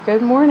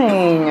Good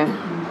morning.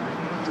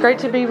 It's great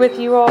to be with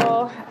you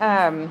all.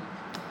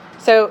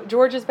 So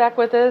George is back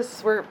with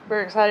us.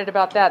 We're excited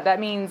about that. That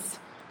means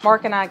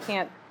Mark and I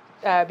can't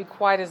be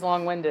quite as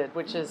long-winded,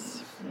 which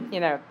is,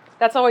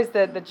 that's always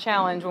the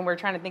challenge when we're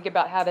trying to think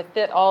about how to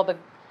fit all the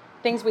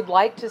things we'd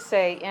like to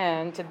say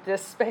into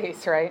this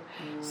space, right?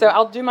 So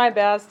I'll do my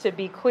best to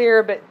be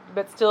clear,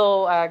 but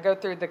still go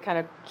through the kind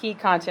of key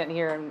content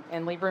here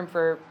and leave room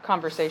for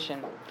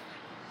conversation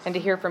and to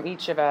hear from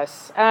each of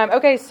us.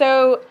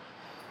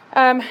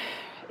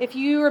 If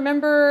you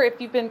remember, if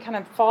you've been kind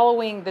of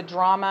following the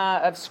drama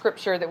of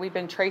Scripture that we've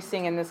been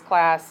tracing in this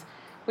class,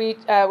 we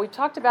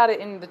talked about it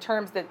in the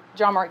terms that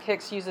John Mark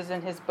Hicks uses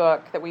in his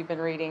book that we've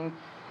been reading,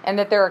 and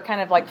that there are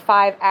kind of like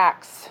 5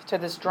 acts to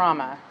this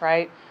drama,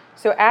 right?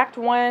 So Act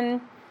 1,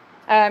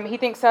 he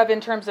thinks of in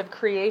terms of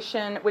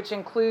creation, which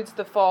includes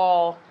the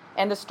fall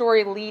and the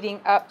story leading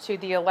up to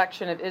the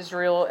election of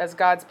Israel as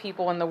God's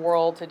people in the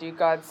world to do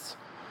God's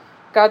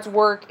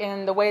work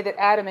in the way that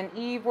Adam and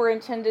Eve were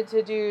intended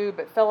to do,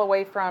 but fell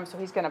away from. So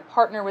he's going to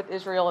partner with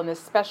Israel in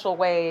this special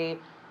way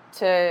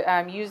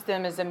to use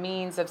them as a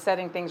means of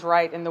setting things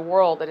right in the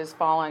world that has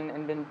fallen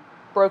and been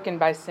broken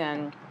by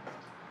sin.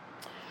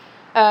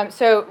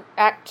 So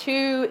Act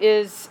 2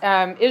 is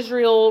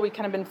Israel. We've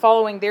kind of been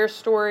following their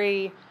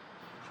story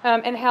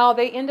and how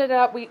they ended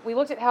up, we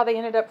looked at how they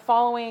ended up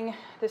following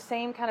the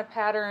same kind of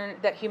pattern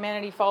that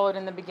humanity followed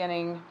in the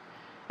beginning,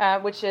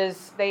 which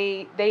is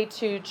they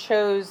too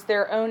chose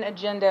their own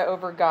agenda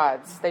over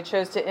God's. They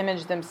chose to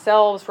image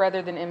themselves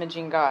rather than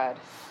imaging God.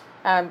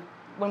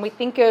 When we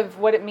think of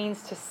what it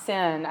means to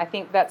sin, I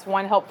think that's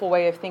one helpful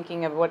way of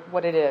thinking of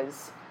what it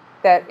is.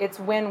 That it's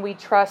when we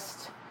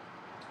trust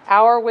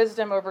our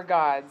wisdom over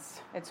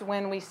God's. It's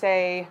when we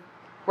say,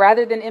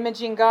 rather than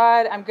imaging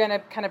God, I'm going to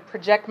kind of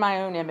project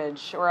my own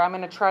image, or I'm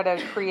going to try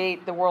to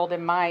create the world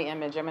in my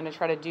image. I'm going to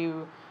try to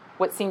do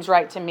what seems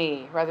right to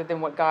me rather than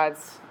what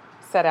God's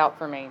set out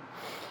for me.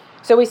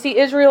 So we see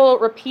Israel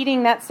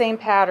repeating that same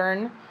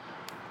pattern.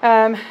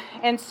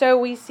 And so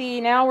we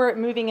see now we're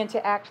moving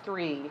into Act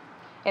 3.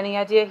 And the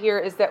idea here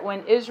is that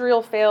when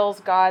Israel fails,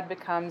 God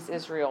becomes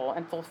Israel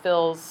and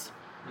fulfills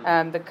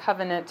the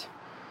covenant,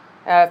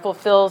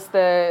 fulfills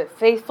the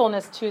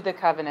faithfulness to the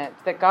covenant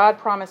that God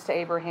promised to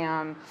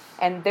Abraham,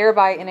 and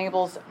thereby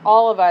enables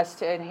all of us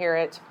to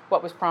inherit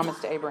what was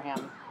promised to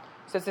Abraham.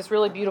 So it's this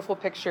really beautiful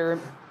picture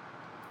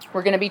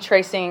we're going to be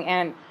tracing,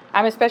 and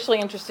I'm especially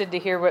interested to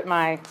hear what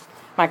my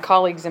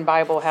colleagues in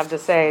Bible have to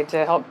say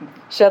to help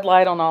shed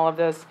light on all of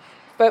this.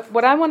 But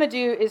what I want to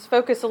do is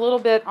focus a little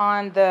bit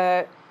on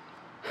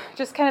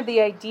just kind of the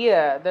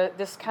idea,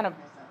 this kind of,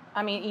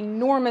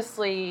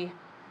 enormously,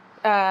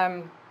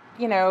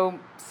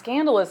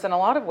 scandalous in a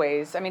lot of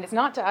ways. I mean, it's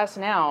not to us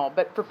now,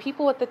 but for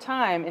people at the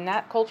time in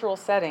that cultural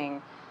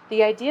setting,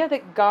 the idea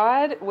that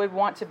God would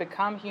want to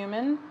become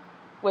human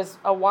was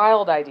a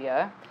wild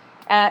idea.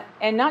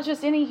 And not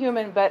just any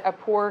human, but a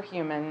poor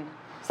human,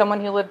 someone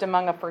who lived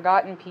among a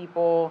forgotten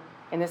people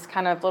in this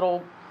kind of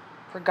little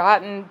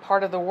forgotten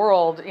part of the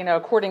world,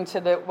 according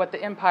to what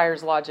the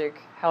empire's logic,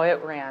 how it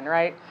ran,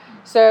 right?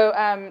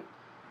 So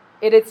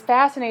it's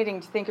fascinating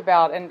to think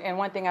about, and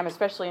one thing I'm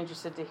especially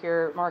interested to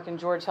hear Mark and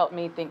George help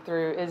me think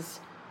through is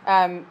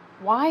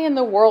why in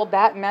the world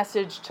that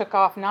message took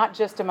off not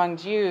just among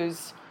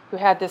Jews who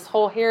had this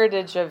whole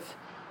heritage of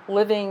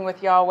living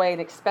with Yahweh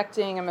and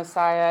expecting a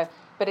Messiah,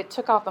 but it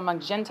took off among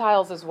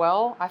Gentiles as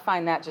well. I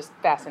find that just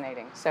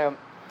fascinating. So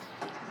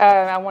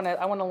I want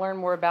to learn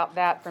more about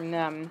that from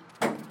them.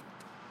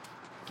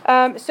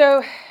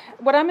 So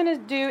what I'm going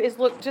to do is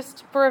look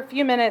just for a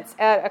few minutes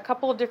at a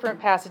couple of different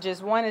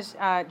passages. One is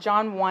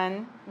John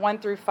 1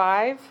 through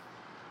 5,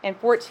 and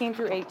 14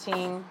 through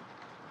 18.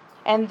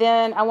 And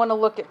then I want to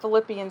look at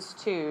Philippians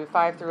 2,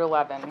 5 through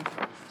 11.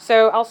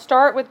 So I'll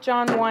start with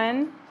John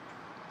 1.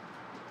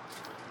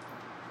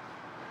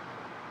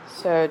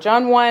 So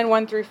John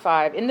 1 through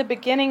 5. In the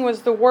beginning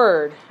was the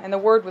Word, and the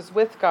Word was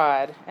with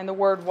God, and the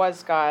Word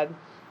was God.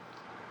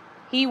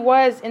 He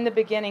was in the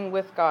beginning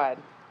with God.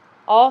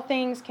 All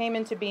things came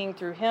into being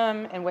through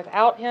him, and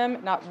without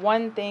him not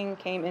one thing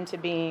came into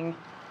being.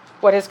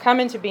 What has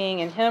come into being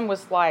in him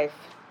was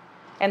life,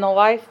 and the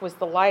life was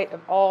the light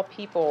of all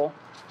people.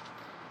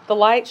 The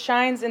light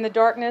shines in the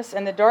darkness,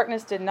 and the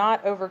darkness did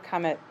not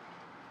overcome it.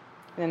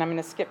 And then I'm going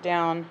to skip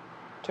down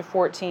to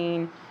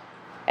 14.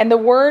 And the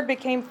Word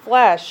became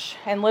flesh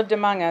and lived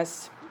among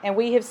us, and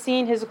we have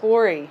seen his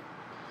glory,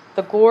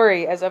 the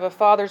glory as of a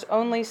Father's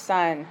only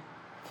Son,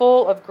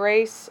 full of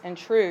grace and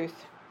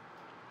truth.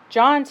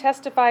 John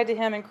testified to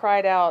him and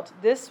cried out,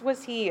 "This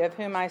was he of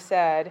whom I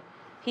said,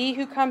 'He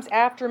who comes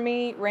after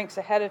me ranks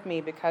ahead of me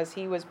because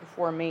he was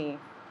before me.'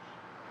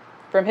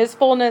 From his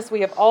fullness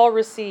we have all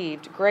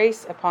received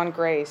grace upon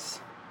grace.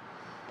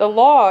 The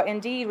law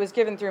indeed was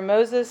given through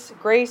Moses,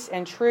 grace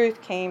and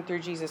truth came through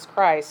Jesus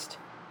Christ.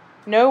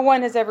 No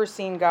one has ever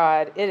seen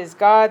God. It is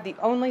God, the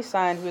only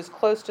Son, who is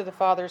close to the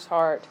Father's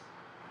heart,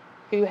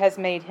 who has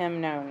made him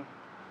known."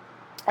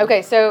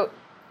 Okay, so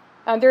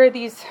there are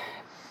these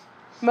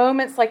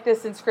moments like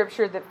this in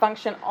Scripture that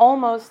function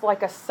almost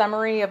like a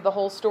summary of the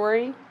whole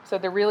story. So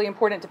they're really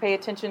important to pay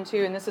attention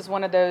to, and this is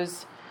one of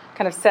those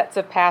kind of sets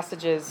of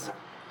passages.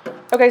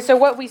 Okay, so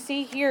what we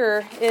see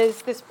here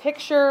is this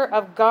picture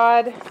of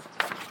God,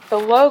 the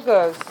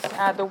Logos,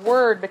 the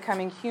Word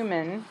becoming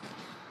human.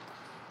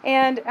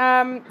 And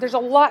there's a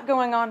lot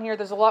going on here.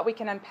 There's a lot we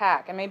can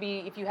unpack. And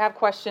maybe if you have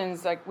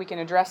questions, like we can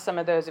address some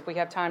of those if we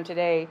have time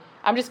today.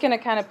 I'm just going to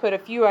kind of put a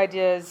few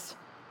ideas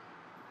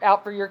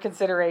out for your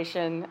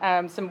consideration,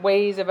 some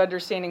ways of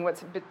understanding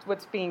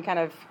what's being kind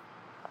of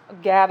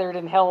gathered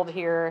and held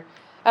here.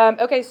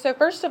 Okay, so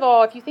first of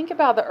all, if you think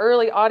about the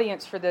early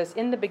audience for this,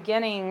 in the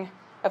beginning,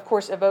 of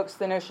course, evokes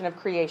the notion of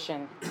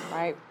creation,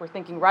 right? We're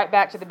thinking right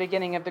back to the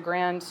beginning of the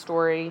grand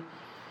story.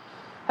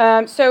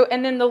 And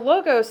then the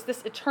Logos,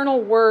 this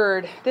eternal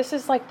word, this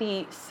is like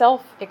the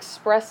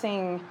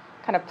self-expressing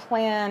kind of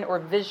plan or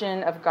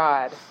vision of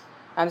God.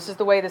 This is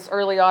the way this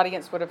early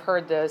audience would have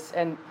heard this,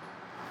 and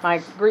my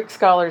Greek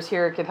scholars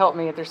here could help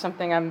me if there's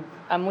something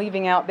I'm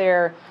leaving out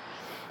there.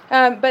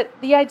 But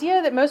the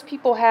idea that most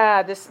people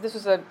had, this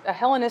was a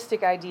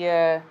Hellenistic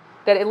idea,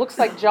 that it looks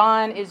like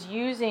John is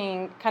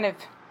using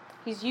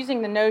he's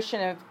using the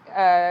notion of,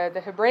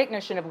 the Hebraic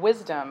notion of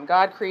wisdom,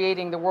 God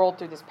creating the world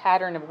through this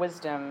pattern of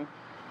wisdom.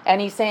 And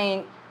he's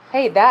saying,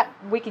 hey, that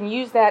we can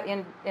use that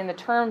in the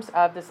terms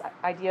of this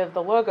idea of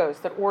the Logos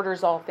that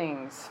orders all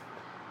things.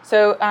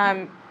 So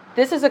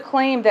this is a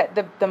claim that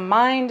the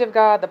mind of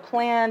God, the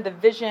plan, the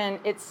vision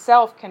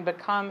itself can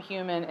become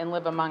human and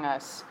live among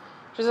us.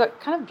 Which is a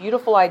kind of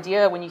beautiful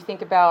idea when you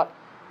think about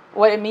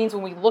what it means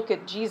when we look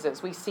at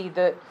Jesus. We see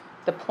the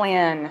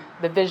plan,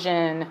 the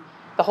vision,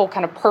 the whole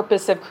kind of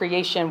purpose of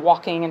creation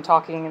walking and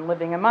talking and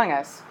living among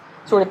us,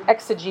 sort of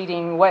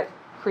exegeting what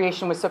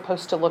creation was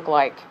supposed to look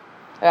like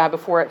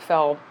before it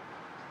fell.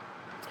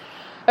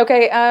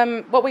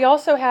 Okay, what we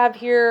also have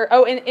here,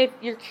 and if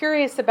you're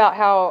curious about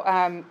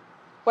how,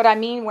 what I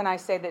mean when I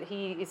say that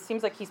it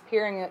seems like he's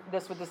pairing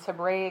this with this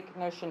Hebraic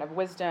notion of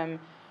wisdom,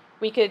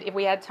 we could, if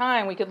we had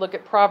time, we could look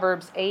at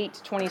Proverbs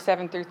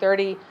 8:27 through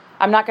 30.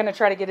 I'm not going to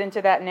try to get into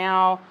that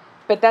now,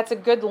 but that's a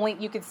good link.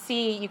 You could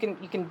see, you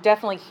can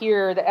definitely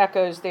hear the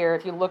echoes there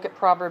if you look at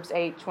Proverbs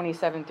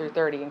 8:27 through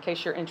 30, in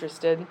case you're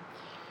interested.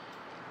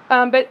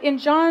 But in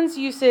John's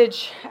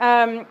usage,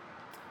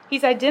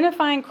 he's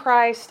identifying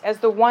Christ as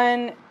the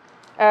one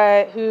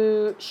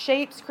who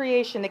shapes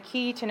creation, the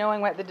key to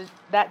knowing what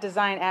that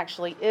design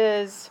actually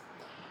is.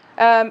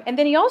 And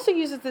then he also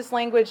uses this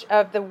language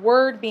of the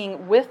Word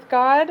being with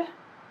God,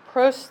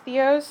 pros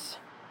theos.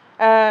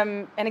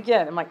 And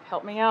again, I'm like,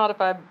 help me out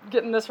if I'm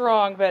getting this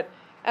wrong, but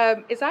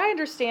as I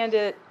understand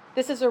it,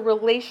 this is a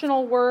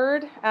relational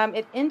word.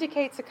 It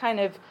indicates a kind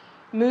of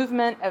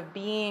movement of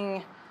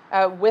being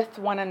with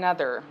one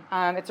another.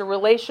 It's a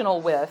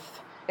relational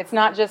with. It's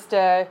not just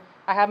I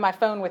have my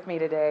phone with me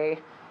today.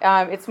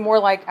 It's more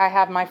like I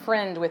have my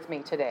friend with me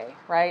today,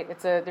 right?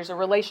 There's a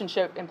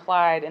relationship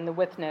implied in the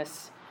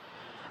withness.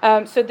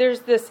 So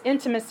there's this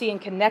intimacy and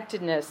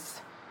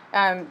connectedness.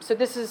 So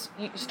this is,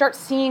 you start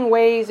seeing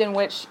ways in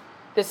which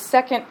the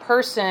second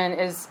person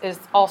is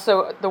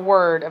also the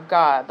Word of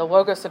God. The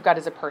Logos of God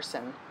is a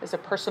person. There's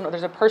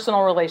a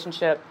personal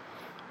relationship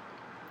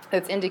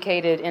that's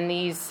indicated in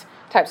these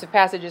types of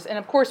passages. And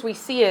of course we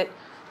see it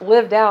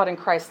lived out in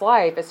Christ's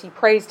life as he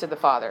prays to the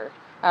Father.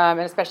 And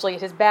especially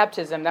at his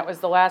baptism. That was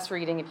the last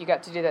reading, if you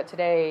got to do that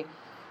today.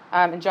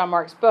 In John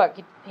Mark's book,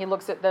 he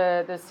looks at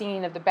the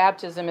scene of the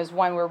baptism as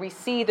one where we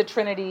see the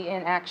Trinity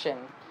in action,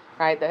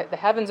 right? The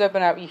heavens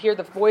open up, you hear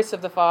the voice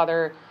of the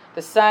Father,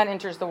 the Son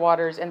enters the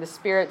waters, and the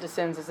Spirit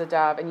descends as a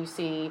dove, and you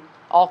see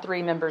all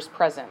three members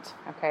present,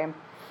 okay?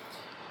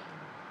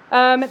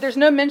 There's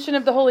no mention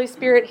of the Holy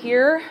Spirit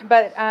here,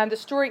 but the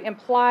story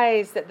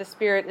implies that the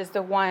Spirit is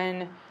the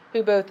one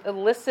who both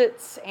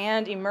elicits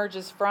and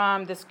emerges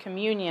from this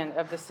communion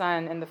of the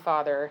Son and the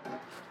Father.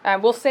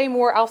 I'll say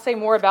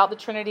more about the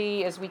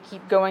Trinity as we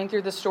keep going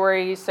through the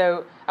story,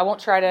 so I won't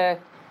try to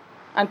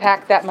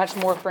unpack that much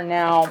more for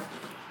now.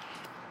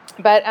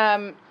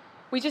 But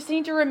we just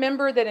need to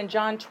remember that in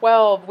John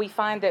 12, we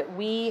find that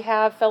we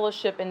have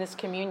fellowship in this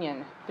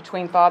communion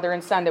between Father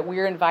and Son, that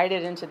we're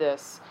invited into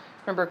this.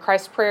 Remember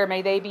Christ's prayer,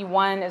 may they be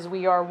one as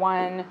we are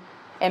one,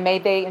 and may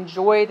they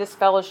enjoy this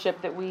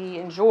fellowship that we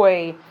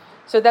enjoy.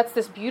 So that's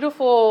this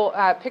beautiful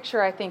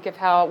picture, I think, of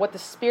what the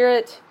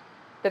Spirit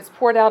that's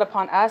poured out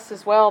upon us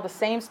as well, the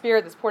same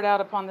Spirit that's poured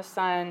out upon the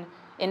Son,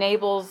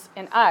 enables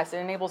in us. It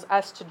enables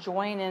us to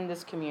join in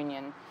this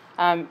communion.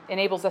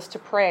 Enables us to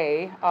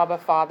pray, Abba,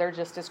 Father,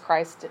 just as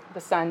Christ,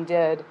 the Son,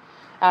 did.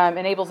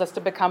 Enables us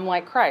to become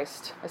like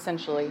Christ,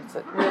 essentially. It's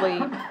a really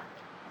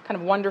kind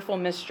of wonderful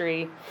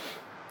mystery.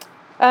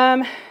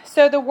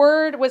 So the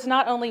Word was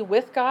not only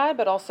with God,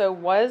 but also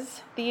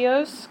was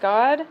Theos,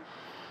 God.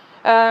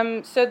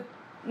 So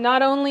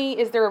not only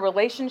is there a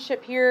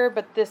relationship here,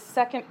 but this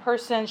second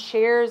person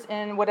shares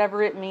in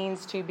whatever it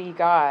means to be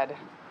God.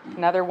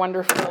 Another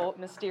wonderful,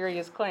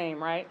 mysterious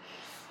claim, right?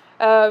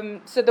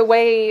 So the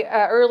way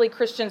early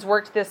Christians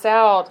worked this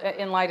out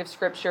in light of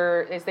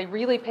Scripture is they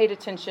really paid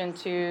attention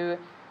to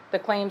the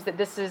claims that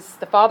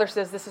the Father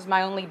says, "This is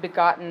my only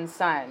begotten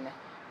Son."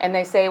 And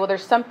they say, well,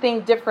 there's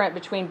something different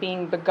between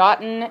being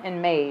begotten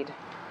and made.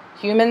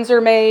 Humans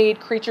are made,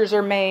 creatures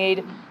are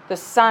made. The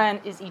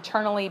Son is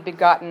eternally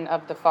begotten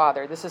of the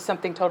Father. This is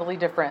something totally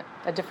different,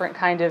 a different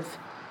kind of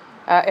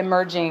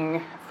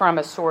emerging from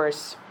a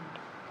source.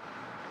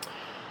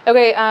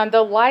 Okay,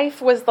 the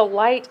life was the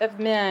light of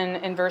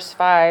men in verse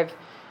 5.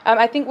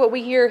 I think what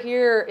we hear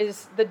here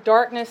is the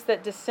darkness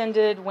that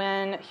descended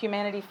when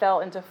humanity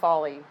fell into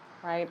folly,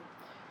 right?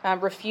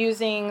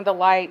 Refusing the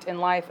light and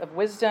life of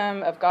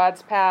wisdom, of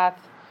God's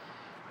path.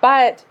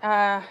 But,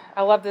 I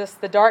love this,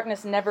 the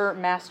darkness never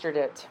mastered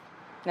it,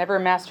 never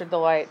mastered the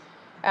light.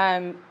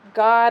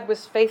 God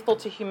was faithful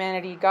to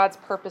humanity. God's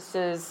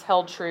purposes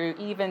held true,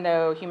 even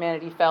though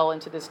humanity fell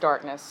into this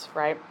darkness,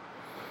 right?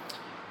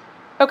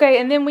 Okay,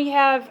 and then we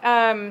have,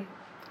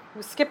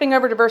 skipping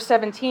over to verse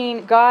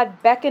 17,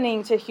 God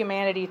beckoning to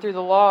humanity through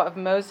the law of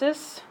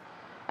Moses.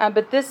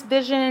 But this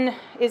vision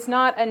is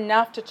not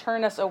enough to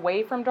turn us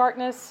away from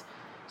darkness.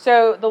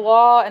 So the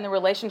law and the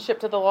relationship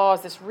to the law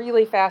is this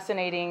really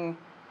fascinating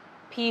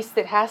piece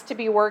that has to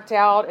be worked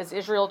out as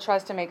Israel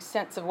tries to make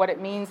sense of what it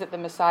means that the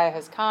Messiah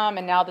has come.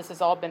 And now this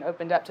has all been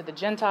opened up to the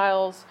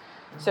Gentiles.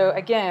 So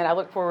again, I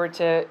look forward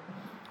to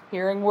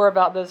hearing more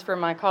about this from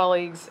my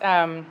colleagues.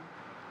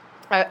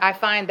 I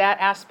find that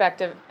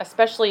aspect of,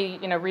 especially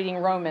reading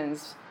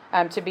Romans,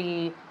 to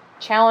be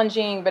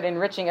challenging but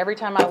enriching. Every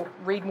time I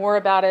read more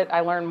about it,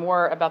 I learn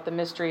more about the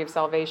mystery of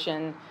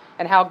salvation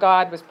and how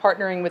God was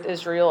partnering with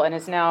Israel and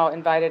has now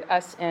invited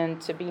us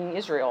into being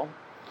Israel.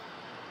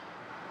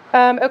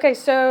 Okay,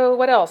 so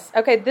what else?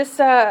 Okay, this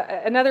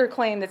another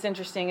claim that's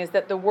interesting is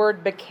that the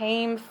Word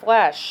became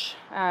flesh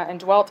and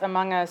dwelt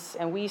among us,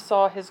 and we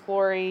saw His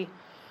glory.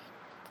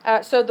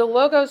 So the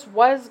Logos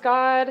was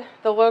God.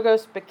 The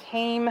Logos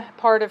became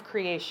part of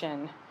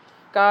creation.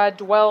 God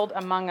dwelled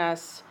among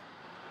us.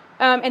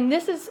 And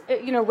this is,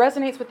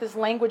 resonates with this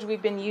language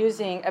we've been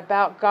using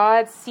about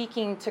God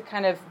seeking to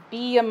kind of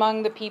be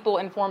among the people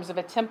in forms of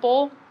a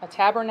temple, a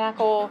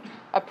tabernacle,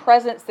 a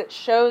presence that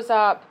shows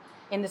up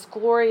in this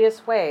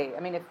glorious way. I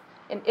mean, if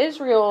in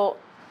Israel,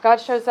 God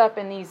shows up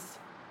in these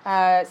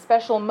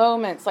special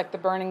moments like the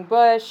burning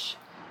bush,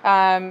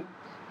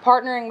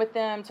 partnering with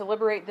them to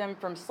liberate them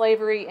from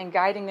slavery and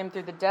guiding them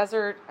through the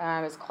desert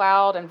as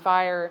cloud and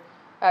fire,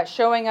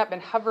 showing up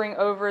and hovering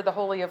over the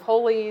Holy of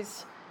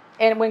Holies.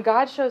 And when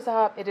God shows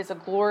up, it is a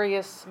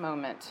glorious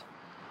moment.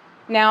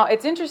 Now,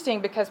 it's interesting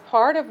because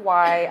part of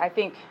why I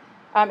think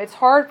it's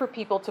hard for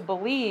people to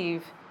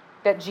believe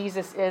that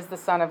Jesus is the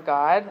Son of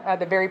God,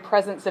 the very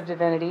presence of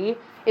divinity,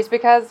 is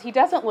because He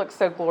doesn't look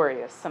so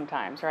glorious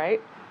sometimes,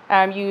 right?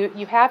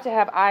 You have to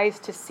have eyes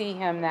to see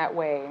Him that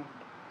way.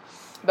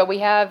 But we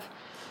have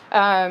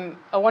a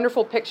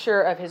wonderful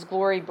picture of His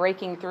glory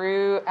breaking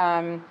through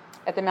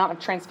at the Mount of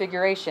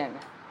Transfiguration.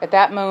 At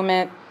that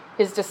moment,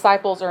 His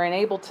disciples are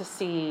enabled to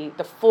see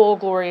the full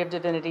glory of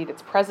divinity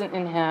that's present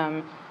in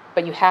Him,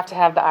 but you have to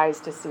have the eyes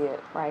to see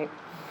it, right?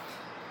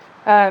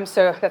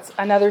 So that's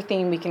another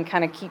theme we can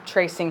kind of keep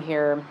tracing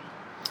here.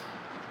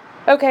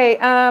 Okay,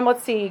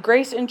 let's see.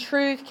 Grace and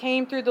truth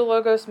came through the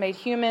Logos made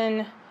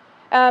human.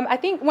 I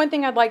think one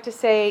thing I'd like to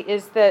say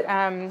is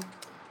that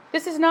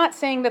this is not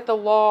saying that the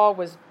law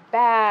was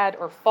bad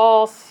or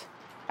false.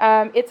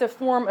 It's a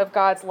form of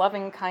God's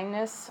loving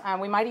kindness.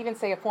 We might even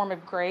say a form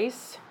of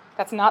grace.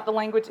 That's not the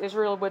language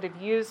Israel would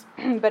have used,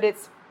 but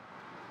it's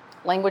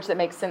language that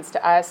makes sense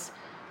to us.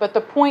 But the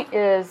point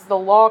is, the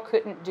law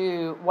couldn't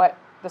do what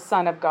the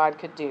Son of God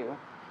could do.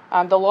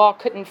 The law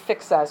couldn't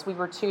fix us. We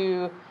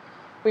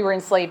were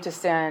enslaved to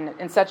sin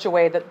in such a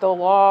way that the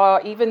law,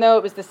 even though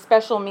it was the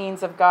special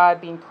means of God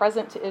being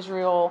present to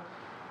Israel,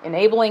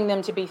 enabling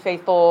them to be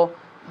faithful,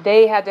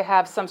 they had to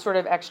have some sort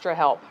of extra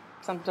help,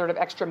 some sort of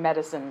extra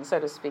medicine, so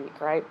to speak,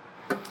 right?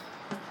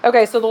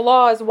 Okay, so the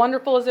law, as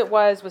wonderful as it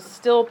was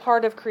still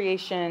part of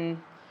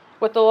creation.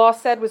 What the law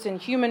said was in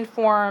human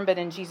form, but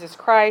in Jesus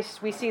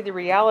Christ, we see the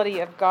reality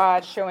of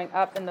God showing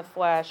up in the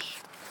flesh.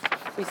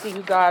 We see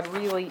who God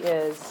really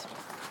is.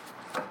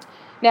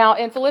 Now,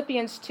 in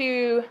Philippians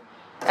 2,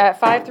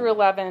 5 through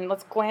 11,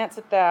 let's glance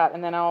at that,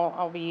 and then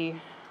I'll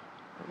be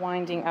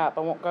winding up.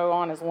 I won't go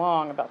on as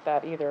long about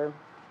that either.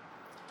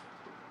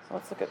 So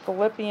let's look at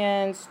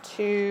Philippians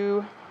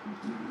 2.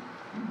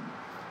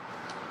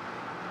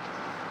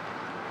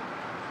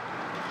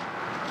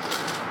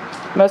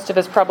 Most of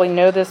us probably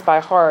know this by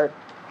heart,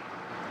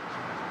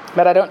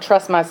 but I don't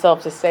trust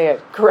myself to say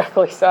it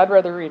correctly, so I'd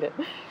rather read it.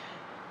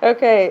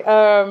 Okay,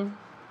 I'm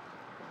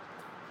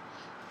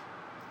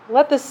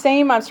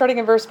starting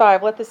in verse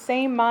 5. Let the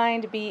same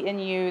mind be in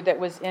you that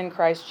was in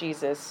Christ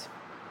Jesus,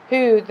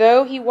 who,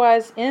 though He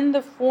was in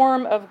the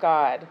form of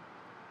God,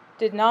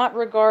 did not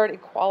regard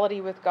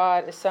equality with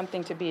God as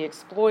something to be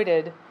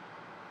exploited,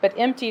 but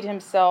emptied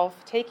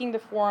Himself, taking the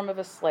form of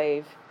a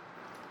slave,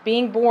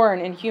 being born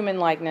in human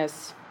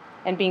likeness,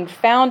 and being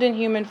found in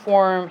human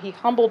form, He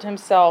humbled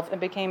Himself and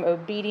became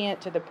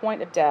obedient to the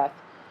point of death,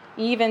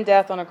 even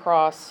death on a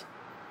cross.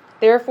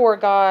 Therefore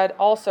God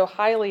also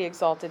highly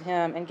exalted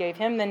Him and gave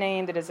Him the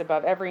name that is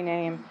above every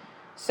name,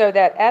 so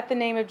that at the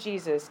name of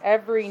Jesus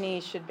every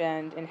knee should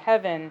bend in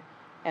heaven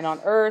and on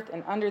earth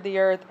and under the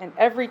earth, and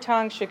every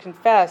tongue should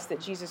confess that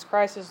Jesus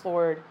Christ is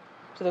Lord,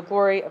 to the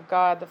glory of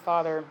God the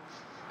Father.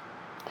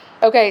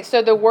 Okay,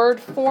 so the word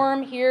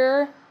form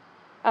here,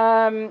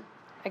 again,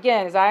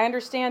 as I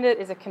understand it,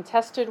 is a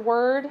contested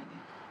word.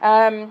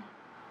 John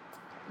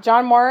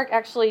Mark,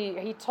 actually,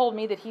 he told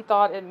me that he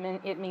thought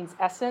it means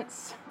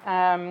essence.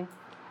 I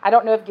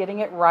don't know if getting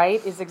it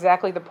right is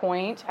exactly the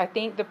point. I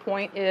think the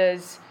point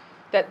is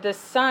that the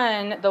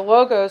Son, the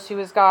Logos, who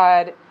is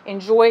God,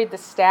 enjoyed the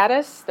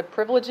status, the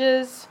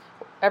privileges,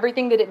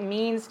 everything that it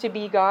means to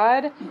be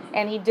God,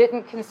 and he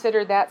didn't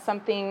consider that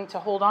something to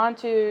hold on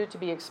to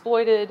be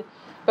exploited,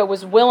 but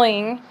was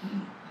willing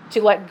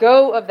to let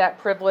go of that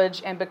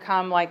privilege and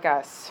become like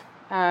us.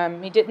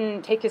 He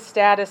didn't take his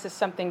status as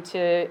something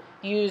to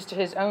use to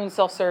his own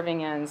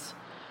self-serving ends.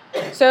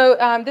 So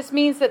this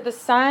means that the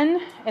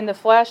Son in the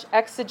flesh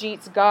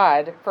exegetes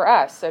God for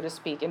us, so to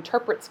speak,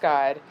 interprets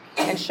God,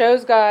 and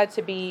shows God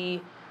to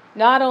be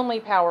not only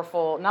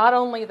powerful, not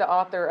only the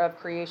author of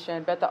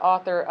creation, but the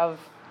author of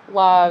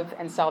love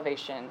and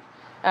salvation.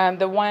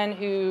 The one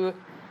who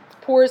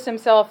pours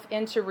himself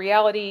into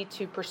reality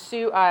to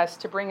pursue us,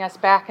 to bring us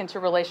back into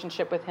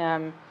relationship with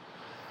him,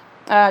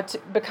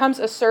 becomes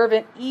a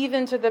servant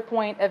even to the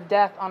point of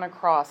death on a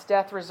cross,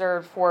 death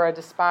reserved for a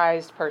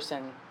despised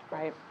person,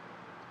 right?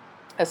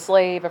 A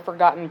slave, a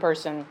forgotten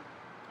person.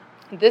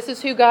 This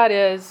is who God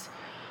is.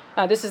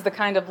 This is the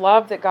kind of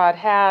love that God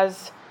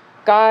has.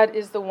 God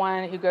is the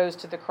one who goes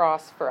to the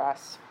cross for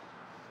us.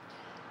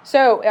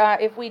 So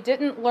if we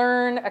didn't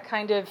learn a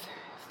kind of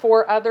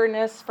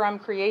for-otherness from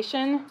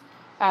creation,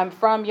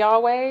 from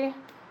Yahweh,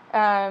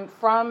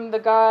 from the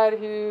God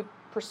who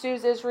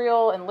pursues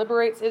Israel and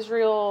liberates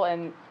Israel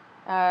and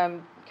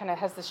kind of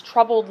has this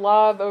troubled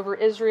love over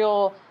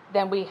Israel,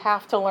 then we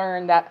have to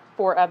learn that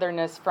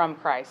for-otherness from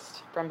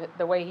Christ, from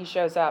the way he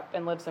shows up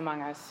and lives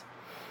among us.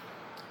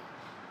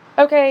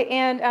 Okay,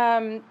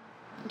 and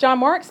John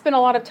Mark spent a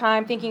lot of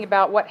time thinking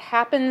about what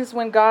happens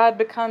when God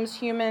becomes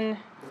human,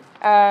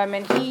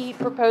 and he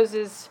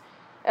proposes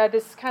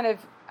this kind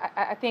of,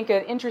 I think,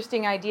 an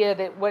interesting idea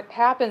that what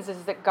happens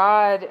is that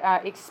God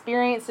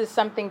experiences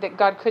something that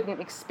God couldn't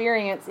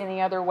experience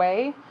any other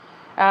way.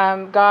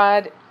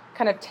 God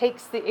kind of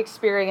takes the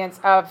experience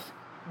of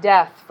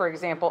death, for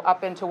example,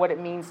 up into what it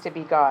means to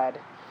be God.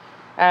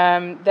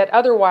 That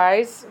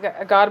otherwise,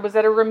 God was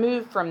at a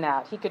remove from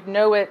that. He could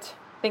know it,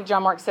 I think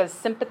John Mark says,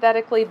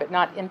 sympathetically, but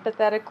not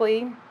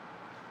empathetically.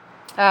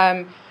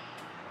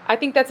 I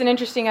think that's an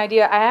interesting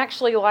idea. I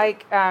actually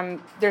like,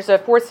 there's a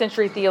 4th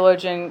century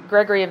theologian,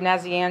 Gregory of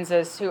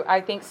Nazianzus, who I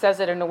think says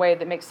it in a way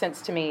that makes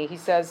sense to me. He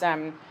says,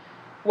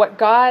 what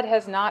God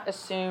has not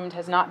assumed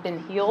has not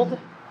been healed.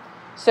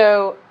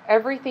 So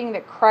everything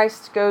that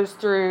Christ goes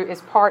through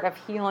is part of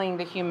healing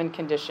the human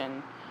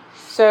condition.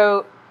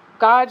 So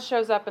God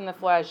shows up in the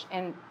flesh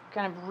and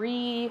kind of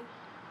reinterprets,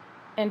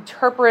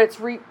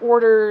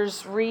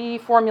 reorders,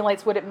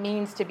 reformulates what it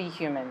means to be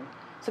human.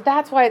 So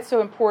that's why it's so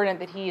important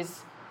that he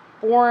is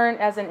born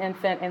as an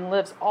infant and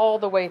lives all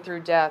the way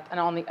through death, and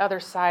on the other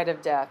side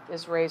of death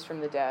is raised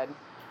from the dead.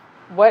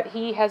 What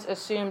he has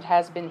assumed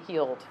has been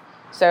healed.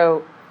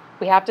 So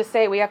we have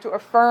to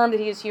affirm that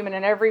he is human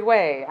in every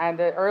way. And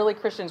the early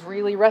Christians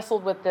really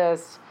wrestled with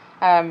this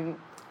in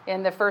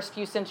the first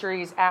few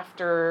centuries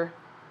after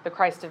the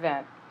Christ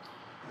event.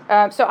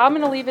 So I'm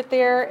going to leave it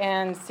there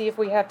and see if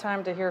we have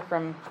time to hear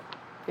from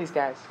these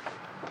guys.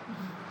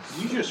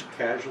 You just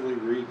casually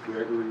read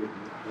Gregory of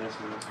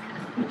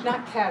Nazianzus?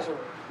 Not casually.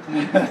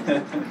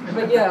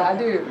 But yeah, I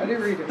do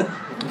read it.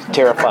 It's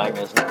terrifying,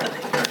 isn't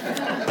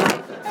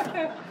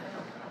it?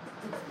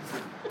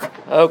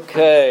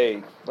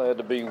 Okay, glad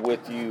to be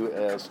with you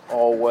as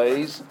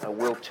always. I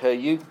will tell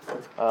you,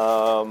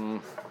 I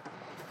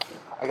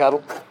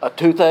got a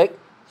toothache,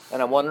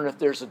 and I'm wondering if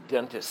there's a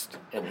dentist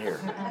in here.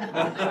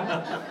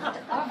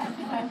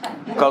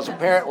 Because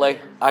apparently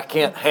I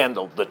can't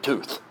handle the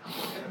tooth.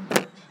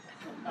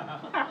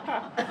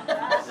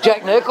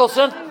 Jack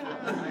Nicholson?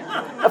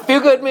 A Few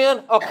Good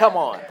Men? Oh, come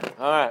on.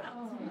 All right.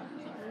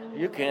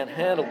 You can't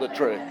handle the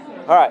truth.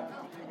 All right.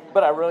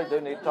 But I really do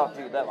need to talk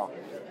to you that long.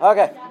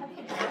 Okay.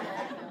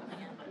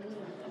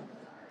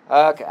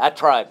 Okay, I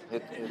tried.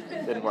 It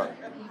didn't work.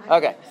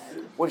 Okay.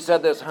 We've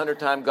said this 100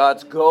 times.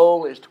 God's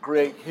goal is to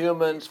create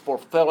humans for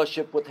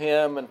fellowship with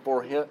him and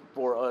for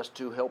us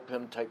to help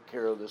him take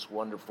care of this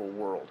wonderful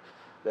world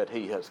that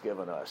he has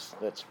given us.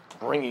 That's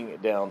bringing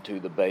it down to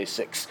the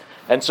basics.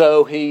 And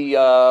so he,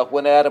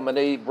 when Adam and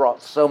Eve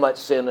brought so much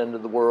sin into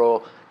the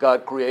world,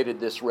 God created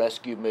this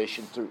rescue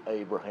mission through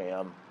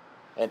Abraham.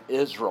 And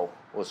Israel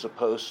was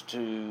supposed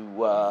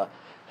to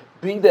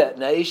be that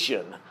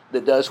nation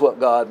that does what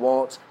God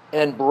wants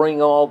and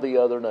bring all the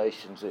other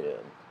nations in.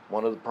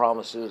 One of the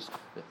promises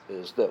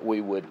is that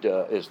we would,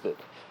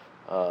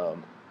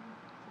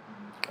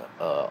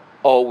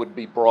 all would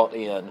be brought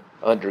in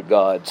under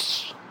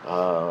God's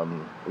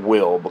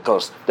will,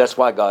 because that's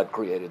why God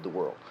created the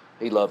world.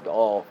 He loved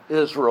all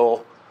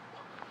Israel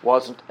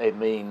wasn't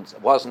an end,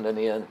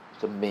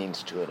 it's a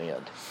means to an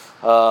end.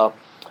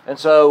 And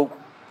so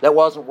that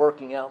wasn't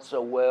working out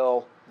so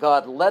well.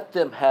 God let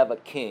them have a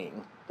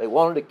king. They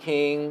wanted a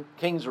king.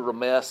 Kings are a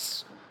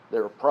mess.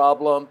 They're a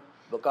problem.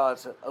 But God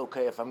said,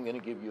 okay, if I'm going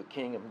to give you a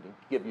king, I'm going to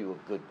give you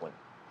a good one.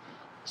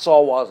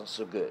 Saul wasn't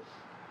so good.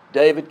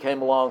 David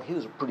came along. He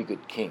was a pretty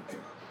good king.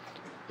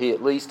 He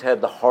at least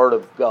had the heart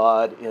of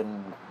God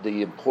in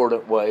the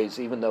important ways,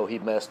 even though he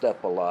messed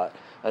up a lot.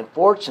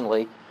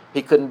 Unfortunately,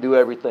 he couldn't do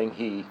everything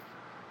he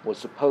was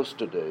supposed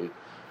to do.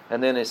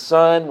 And then his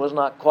son was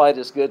not quite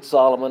as good,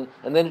 Solomon,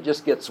 and then it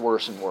just gets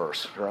worse and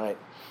worse, right?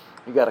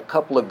 You got a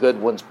couple of good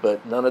ones,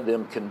 but none of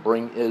them can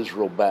bring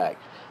Israel back.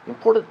 The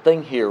important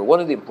thing here, one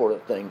of the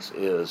important things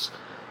is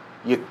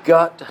you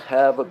got to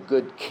have a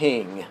good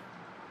king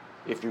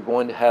if you're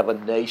going to have a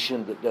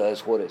nation that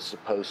does what it's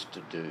supposed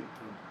to do.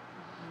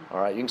 All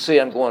right, you can see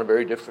I'm going a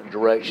very different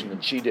direction than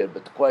she did,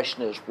 but the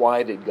question is,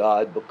 why did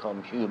God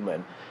become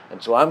human?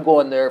 And so I'm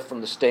going there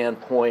from the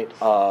standpoint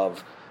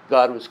of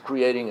God was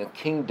creating a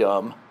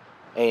kingdom,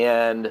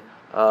 and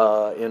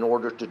in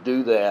order to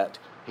do that,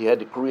 he had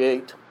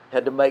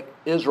to make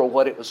Israel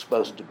what it was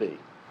supposed to be.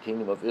 The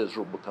kingdom of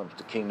Israel becomes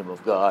the kingdom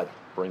of God,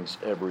 brings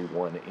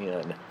everyone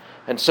in.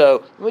 And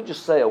so let me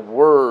just say a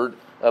word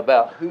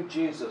about who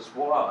Jesus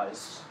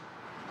was.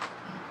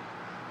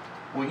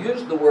 We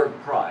use the word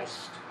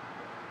Christ,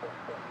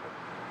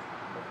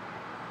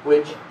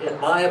 which in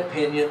my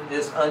opinion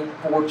is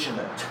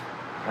unfortunate.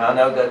 Now, I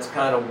know that's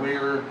kind of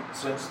weird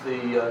since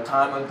the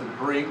time of the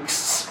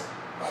Greeks,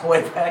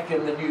 way back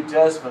in the New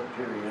Testament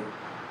period,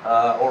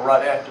 or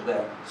right after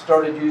that,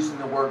 started using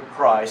the word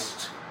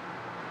Christ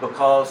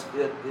because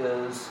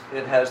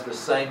it has the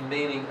same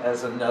meaning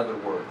as another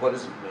word. What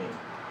does it mean?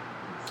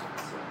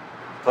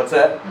 What's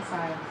that?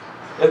 Messiah.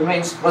 It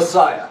means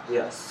Messiah,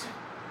 yes.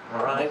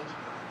 All right?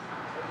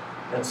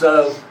 And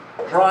so,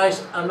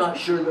 Christ, I'm not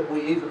sure that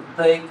we even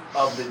think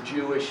of the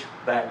Jewish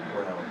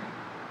background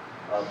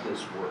of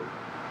this word.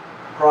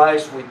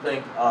 Christ, we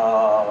think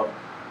of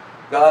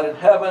God in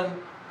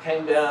heaven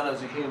came down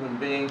as a human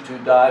being to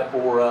die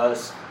for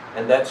us,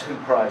 and that's who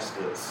Christ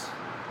is.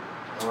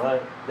 All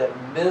right? That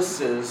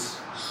misses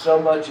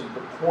so much of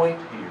the point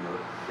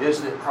here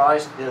is that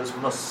Christ is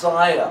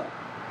Messiah.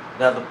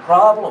 Now the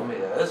problem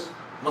is,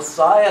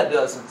 Messiah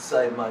doesn't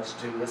say much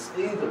to us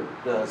either,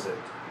 does it?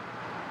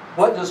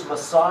 What does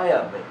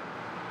Messiah mean?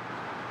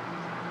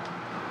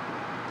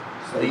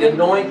 The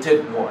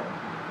anointed one.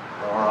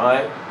 All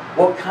right?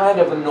 What kind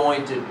of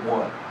anointed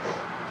one?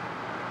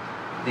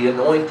 The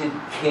anointed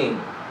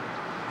king.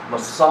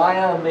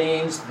 Messiah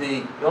means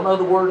you all know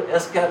the word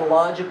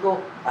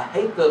eschatological? I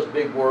hate those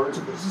big words,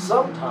 but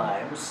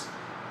sometimes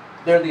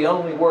they're the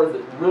only word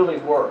that really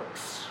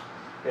works.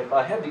 If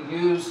I had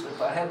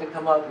to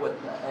come up with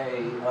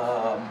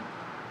a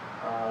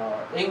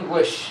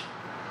English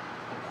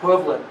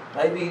equivalent,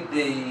 maybe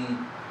the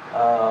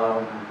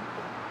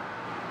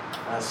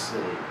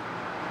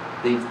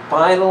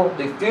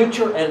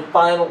future and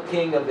final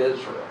king of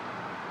Israel.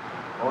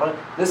 All right?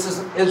 This is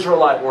an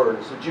Israelite word.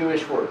 It's a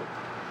Jewish word.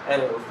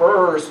 And it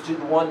refers to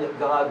the one that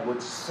God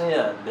would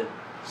send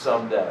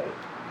someday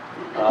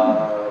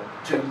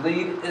to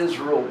lead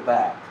Israel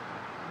back.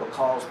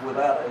 Because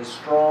without a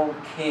strong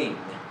king,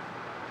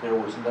 there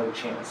was no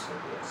chance of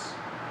this.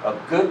 A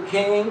good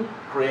king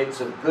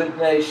creates a good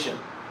nation.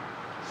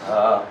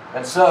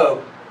 And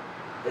so,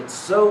 it's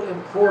so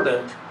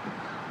important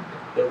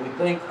that we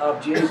think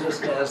of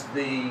Jesus as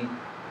the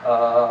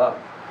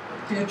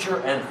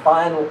future and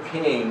final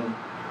king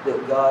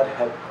that God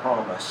had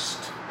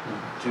promised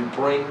to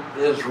bring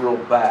Israel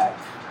back.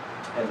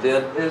 And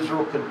then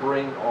Israel could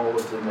bring all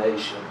of the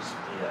nations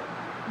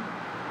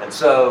in. And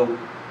so,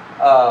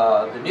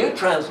 the new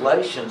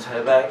translations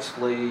have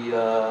actually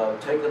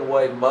taken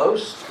away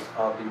most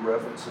of the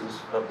references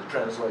of the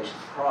translation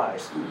of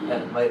Christ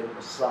and made it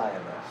Messiah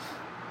now.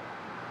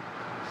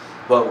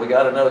 But we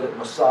got to know that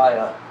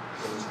Messiah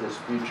is this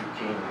future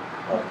king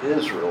of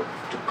Israel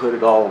to put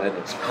it all in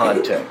its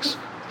context.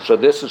 So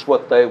this is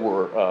what they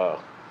were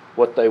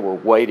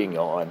waiting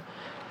on.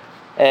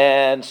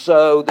 And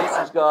so this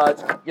is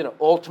God's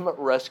ultimate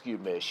rescue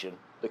mission.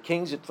 The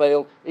kings had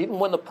failed. Even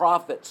when the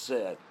prophets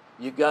said,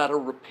 you got to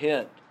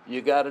repent,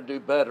 you got to do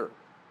better,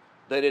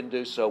 they didn't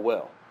do so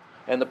well.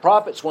 And the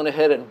prophets went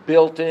ahead and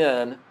built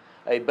in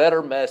a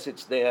better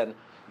message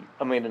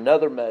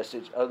another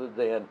message other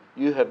than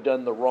you have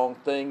done the wrong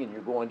thing and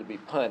you're going to be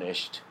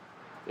punished.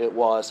 It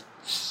was,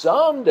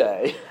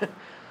 someday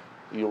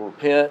you'll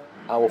repent,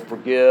 I will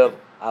forgive,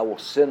 I will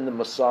send the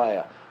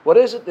Messiah. What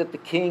is it that the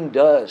king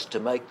does to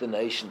make the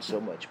nation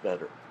so much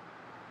better?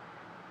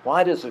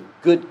 Why does a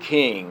good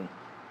king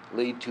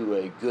lead to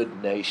a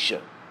good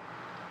nation?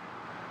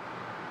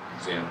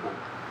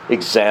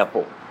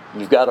 Example.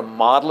 You've got to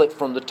model it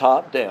from the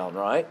top down,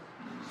 right?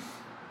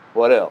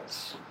 What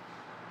else?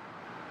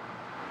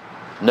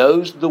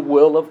 Knows the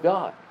will of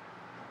God.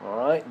 All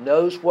right?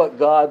 Knows what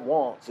God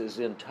wants, is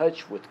in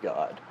touch with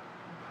God,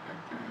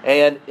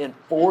 and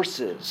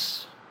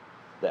enforces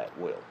that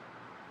will.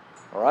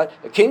 All right?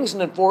 A king's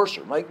an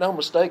enforcer. Make no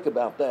mistake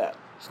about that.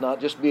 It's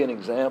not just be an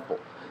example.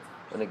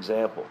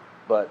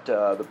 But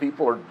the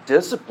people are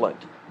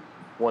disciplined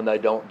when they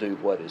don't do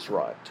what is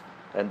right.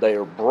 And they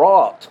are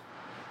brought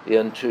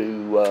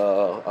into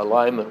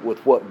alignment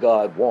with what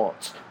God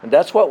wants. And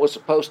that's what was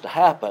supposed to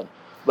happen,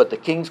 but the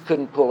kings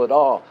couldn't pull it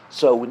off.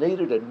 So we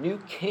needed a new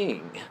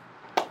king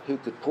who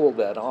could pull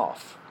that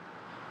off.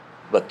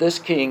 But this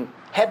king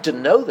had to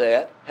know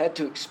that, had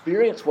to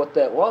experience what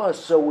that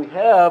was. So we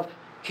have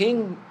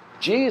King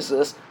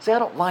Jesus. See, I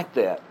don't like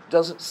that. It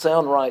doesn't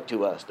sound right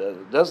to us, does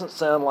it? It doesn't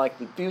sound like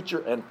the future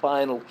and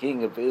final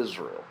king of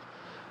Israel.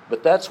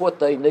 But that's what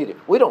they needed.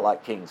 We don't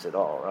like kings at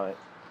all, right?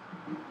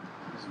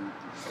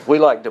 We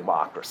like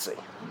democracy.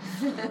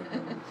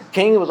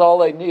 King was all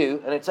they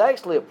knew, and it's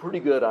actually a pretty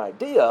good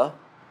idea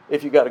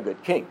if you got a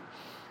good king.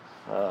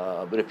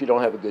 But if you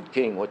don't have a good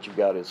king, what you've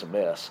got is a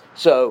mess.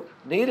 So,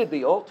 needed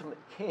the ultimate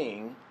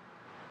king,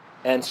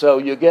 and so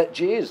you get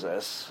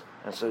Jesus.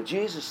 And so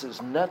Jesus is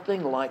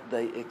nothing like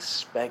they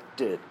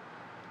expected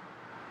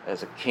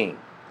as a king.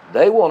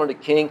 They wanted a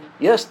king.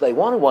 Yes, they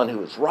wanted one who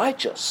was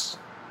righteous.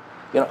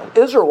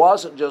 Israel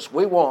wasn't just,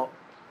 we want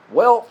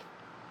wealth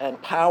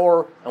and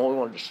power, and we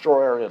want to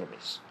destroy our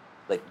enemies.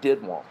 They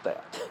did want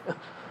that.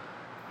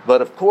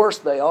 But of course,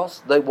 they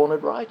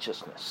wanted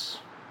righteousness.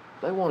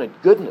 They wanted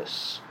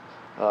goodness.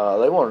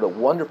 They wanted a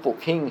wonderful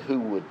king who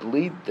would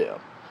lead them.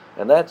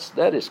 And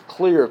that is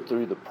clear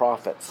through the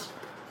prophets.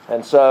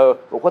 And so,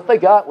 but what they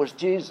got was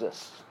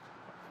Jesus.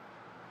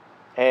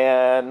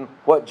 And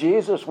what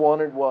Jesus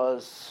wanted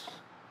was,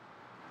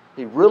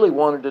 he really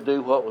wanted to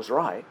do what was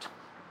right.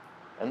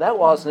 And that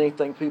wasn't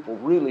anything people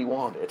really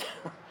wanted.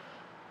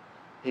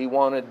 He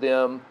wanted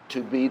them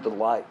to be the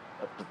light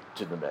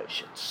to the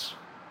nations,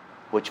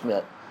 which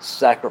meant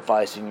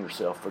sacrificing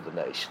yourself for the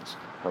nations.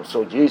 And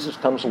so Jesus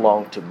comes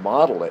along to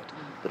model it,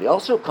 but he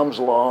also comes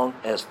along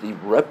as the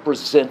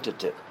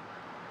representative.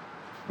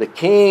 The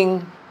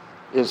king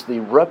is the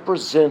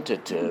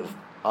representative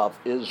of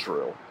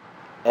Israel.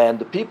 And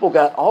the people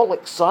got all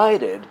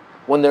excited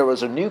when there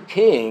was a new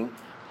king,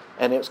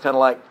 and it was kind of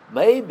like,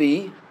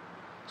 maybe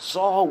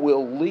Saul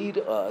will lead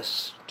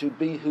us to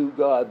be who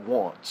God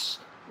wants.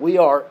 We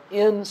are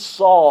in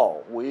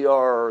Saul.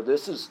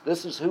 This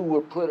is who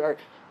we'll put our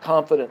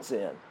confidence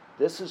in.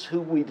 This is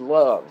who we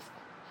love.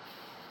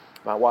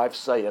 My wife's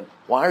saying,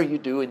 why are you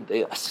doing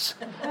this?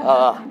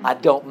 I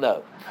don't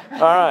know. All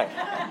right.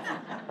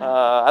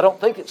 I don't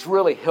think it's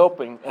really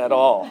helping at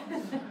all.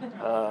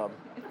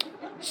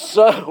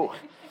 So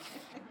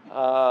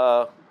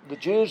the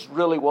Jews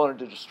really wanted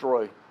to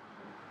destroy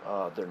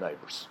their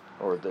neighbors,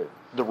 or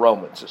the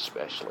Romans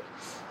especially.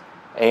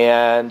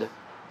 And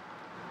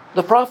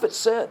the prophet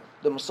said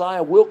the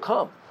Messiah will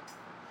come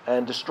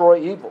and destroy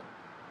evil,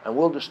 and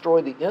will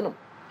destroy the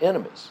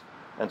enemies.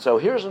 And so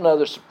here's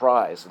another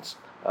surprise.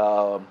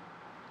 The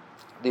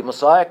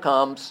Messiah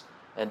comes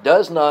and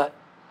does not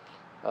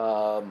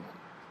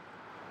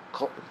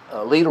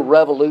lead a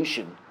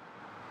revolution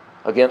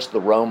against the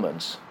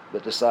Romans,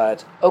 but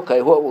decides,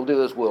 okay, what we'll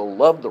do is we'll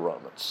love the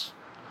Romans.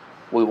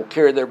 We will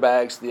carry their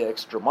bags the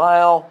extra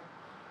mile.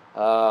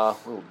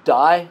 We'll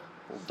die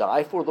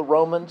for the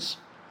Romans,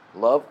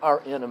 love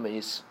our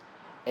enemies,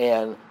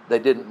 and they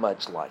didn't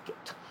much like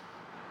it.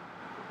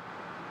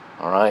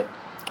 All right?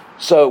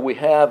 So we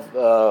have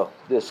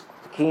this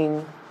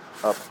king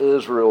of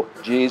Israel,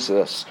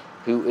 Jesus,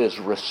 who is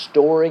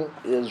restoring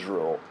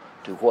Israel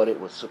to what it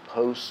was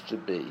supposed to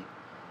be,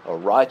 a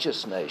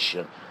righteous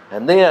nation.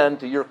 And then,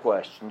 to your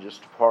question,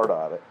 just a part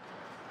of it,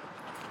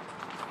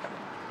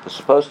 it's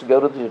supposed to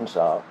go to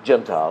the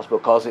Gentiles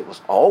because it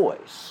was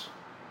always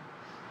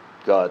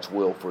God's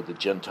will for the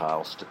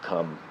Gentiles to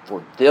come,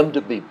 for them to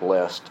be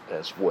blessed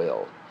as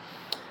well.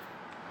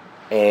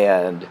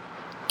 And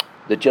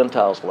the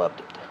Gentiles loved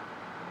it.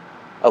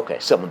 Okay,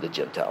 some of the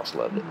Gentiles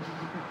loved it.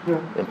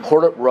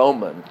 Important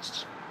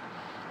Romans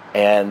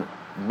and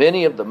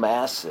many of the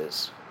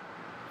masses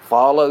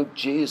followed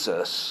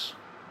Jesus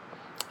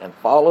and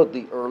followed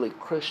the early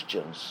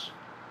Christians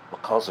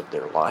because of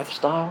their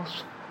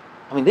lifestyles.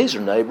 I mean, these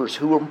are neighbors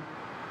who are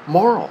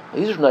moral.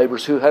 These are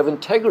neighbors who have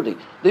integrity.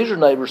 These are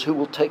neighbors who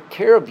will take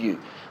care of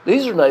you.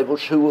 These are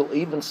neighbors who will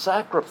even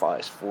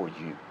sacrifice for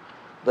you.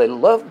 They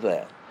loved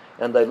that.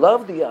 And they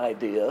loved the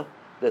idea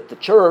that the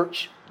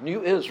church,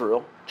 New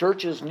Israel,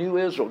 church is New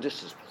Israel,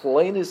 just as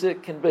plain as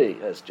it can be,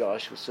 as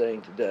Josh was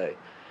saying today.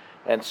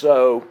 And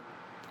so,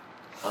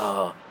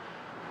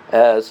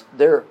 as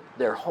their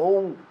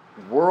whole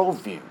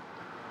worldview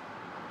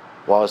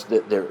was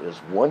that there is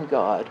one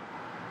God.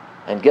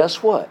 And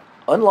guess what?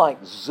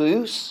 Unlike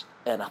Zeus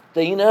and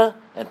Athena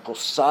and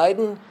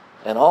Poseidon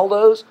and all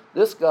those,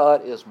 this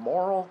God is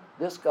moral.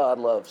 This God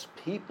loves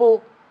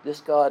people. This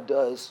God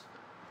does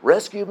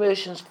rescue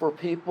missions for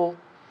people.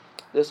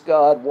 This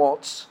God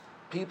wants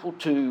people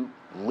to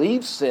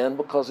leave sin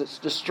because it's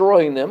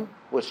destroying them,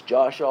 which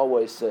Josh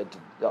also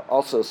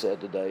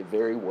said today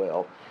very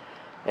well.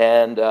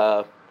 And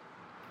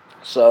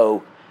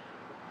so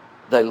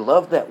they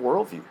love that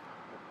worldview.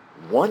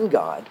 One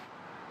God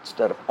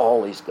instead of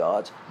all these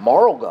gods.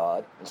 Moral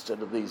God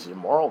instead of these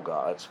immoral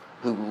gods,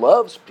 who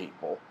loves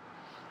people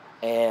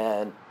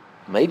and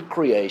made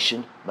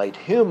creation, made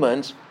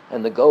humans,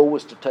 and the goal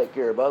was to take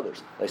care of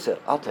others. They said,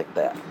 I'll take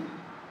that.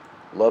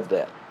 Love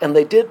that. And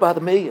they did by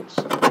the millions.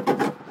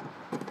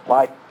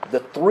 By the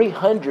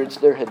 300s,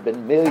 there had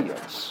been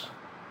millions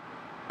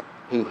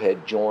who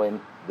had joined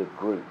the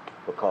group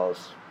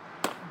because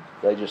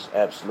they just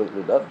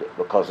absolutely loved it,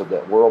 because of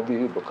that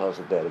worldview, because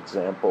of that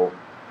example,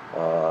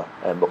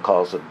 and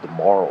because of the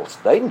morals.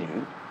 They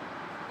knew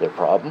their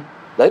problem.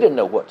 They didn't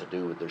know what to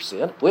do with their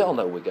sin. We all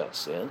know we got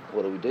sin.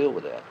 What do we deal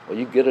with that? Well,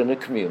 you get in a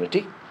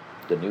community,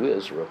 the new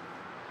Israel,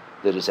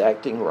 that is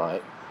acting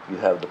right. You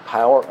have the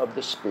power of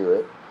the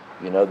Spirit.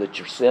 You know that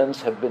your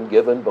sins have been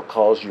given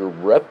because you're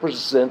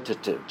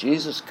representative.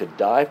 Jesus could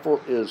die for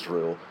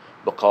Israel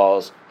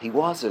because he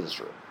was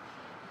Israel.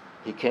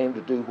 He came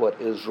to do what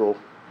Israel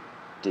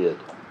did.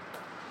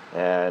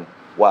 And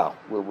wow,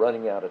 we're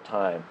running out of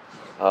time.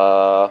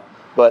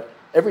 But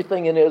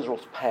everything in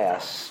Israel's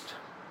past,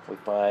 we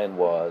find,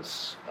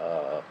 was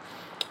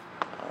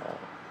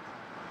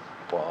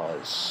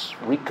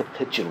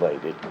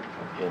recapitulated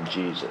in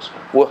Jesus.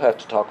 We'll have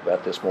to talk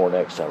about this more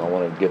next time. I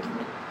want to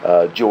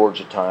give George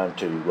a time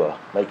to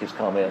make his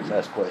comments,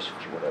 ask questions,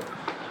 or whatever.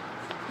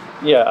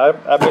 Yeah,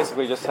 I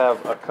basically just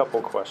have a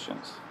couple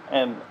questions.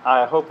 And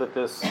I hope that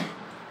this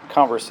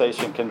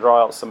conversation can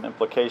draw out some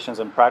implications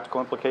and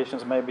practical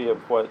implications maybe of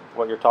what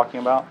you're talking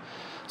about.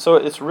 So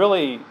it's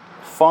really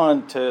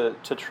fun to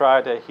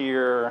try to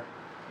hear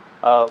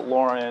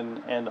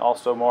Lauren and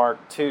also Mark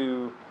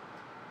to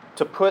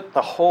put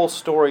the whole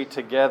story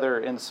together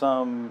in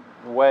some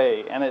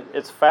way. And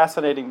it's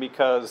fascinating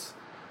because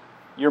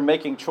you're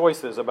making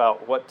choices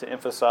about what to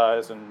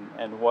emphasize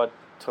and what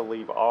to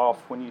leave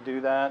off when you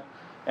do that.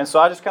 And so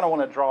I just kind of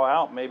want to draw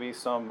out maybe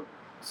some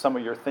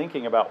of your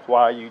thinking about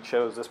why you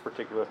chose this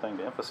particular thing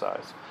to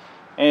emphasize.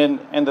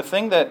 And the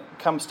thing that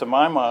comes to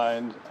my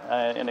mind,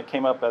 and it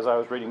came up as I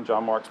was reading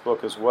John Mark's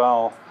book as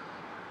well,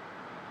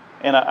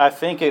 and I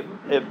think it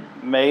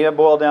may have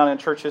boiled down in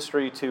church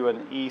history to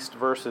an East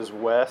versus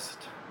West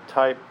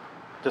type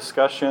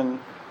discussion,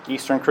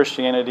 Eastern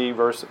Christianity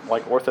versus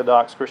like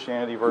Orthodox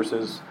Christianity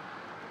versus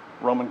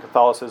Roman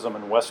Catholicism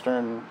and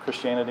Western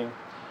Christianity.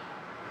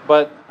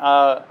 But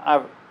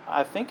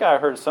I think I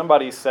heard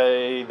somebody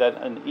say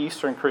that in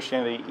Eastern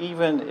Christianity,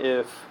 even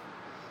if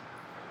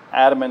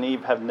Adam and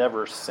Eve have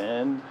never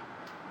sinned,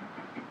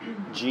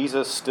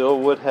 Jesus still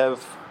would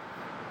have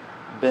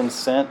been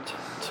sent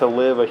to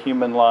live a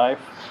human life.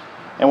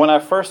 And when I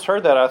first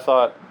heard that, I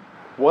thought,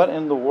 what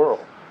in the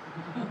world?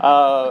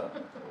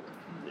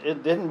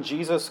 Didn't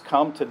Jesus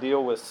come to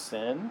deal with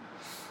sin?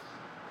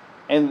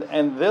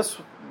 And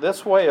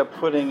this way of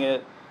putting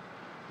it,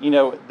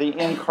 the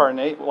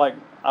incarnate, like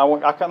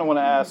I kind of want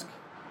to ask,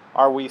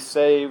 are we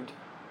saved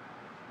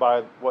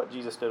by what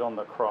Jesus did on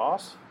the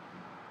cross?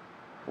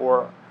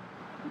 Or,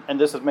 and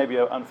this is maybe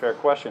an unfair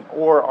question,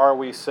 or are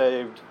we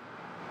saved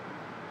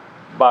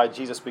by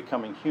Jesus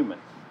becoming human?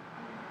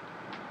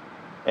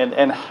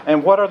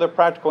 And what are the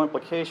practical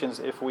implications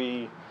if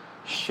we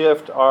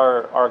shift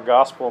our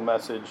gospel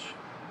message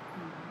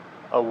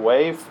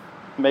away,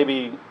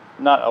 maybe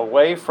not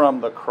away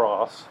from the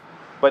cross,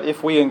 but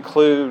if we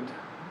include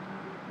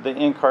the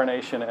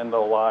incarnation and the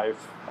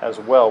life as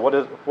well? What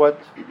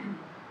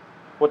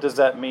does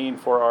that mean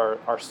for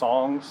our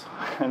songs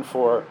and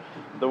for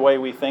the way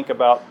we think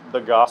about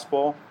the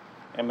gospel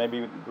and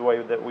maybe the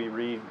way that we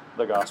read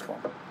the gospel?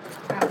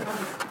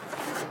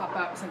 Pop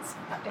up, since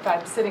if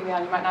I'm sitting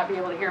down, you might not be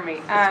able to hear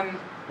me.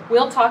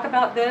 We'll talk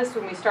about this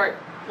when we start,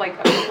 like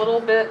a little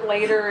bit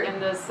later in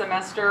the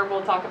semester.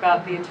 We'll talk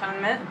about the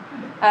atonement.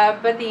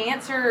 But the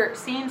answer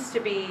seems to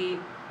be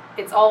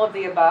it's all of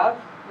the above,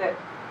 that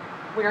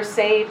we're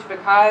saved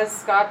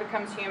because God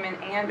becomes human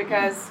and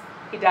because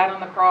he died on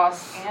the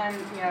cross and,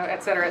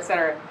 et cetera, et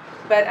cetera.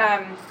 But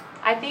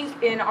I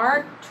think in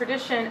our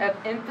tradition of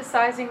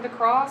emphasizing the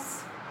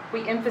cross,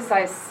 we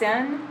emphasize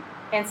sin,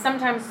 and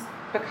sometimes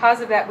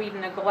because of that, we've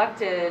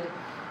neglected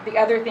the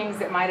other things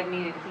that might have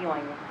needed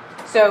healing.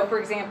 So, for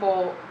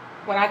example,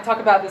 when I talk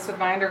about this with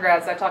my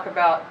undergrads, I talk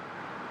about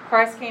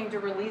Christ came to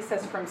release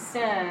us from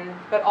sin,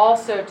 but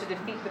also to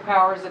defeat the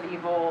powers of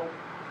evil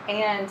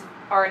and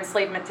our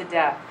enslavement to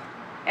death.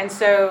 And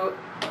so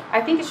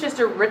I think it's just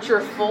a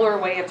richer, fuller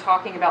way of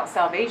talking about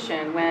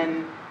salvation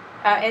when,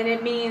 and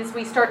it means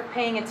we start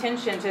paying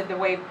attention to the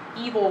way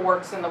evil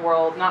works in the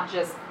world, not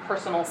just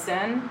personal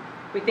sin.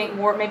 We think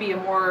more,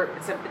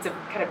 it's a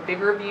kind of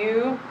bigger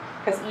view,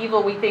 because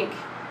evil, we think,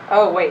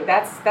 oh wait,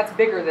 that's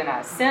bigger than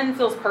us. Sin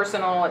feels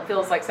personal. It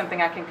feels like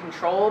something I can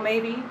control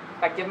maybe,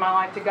 if I give my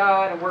life to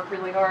God and work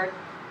really hard.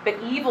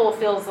 But evil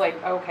feels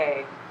like,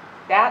 okay,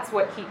 that's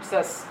what keeps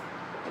us,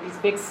 these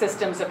big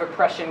systems of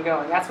oppression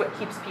going. That's what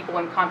keeps people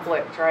in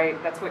conflict,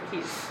 right? That's what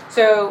keeps.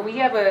 So we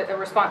have a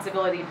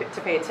responsibility to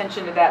pay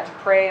attention to that, to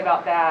pray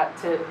about that,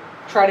 to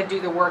try to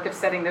do the work of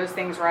setting those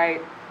things right.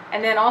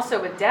 And then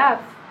also with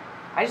death,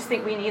 I just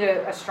think we need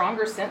a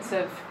stronger sense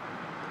of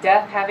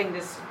death having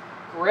this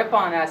grip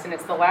on us, and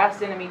it's the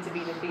last enemy to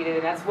be defeated,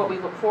 and that's what we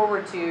look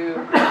forward to,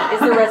 is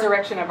the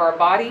resurrection of our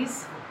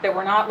bodies, that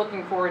we're not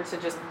looking forward to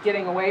just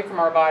getting away from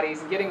our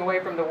bodies and getting away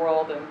from the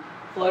world and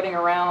floating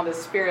around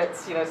as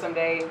spirits,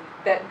 someday,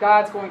 that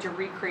God's going to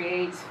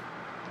recreate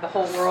the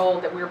whole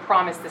world, that we're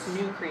promised this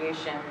new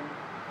creation.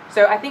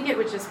 So I think it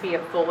would just be a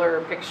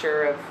fuller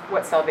picture of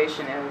what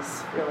salvation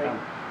is, really. Yeah,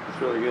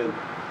 it's really good.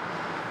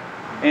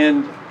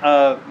 And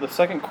the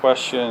second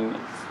question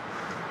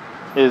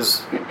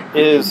is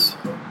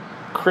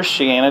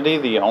Christianity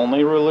the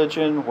only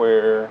religion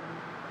where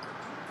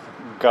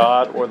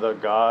God or the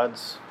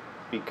gods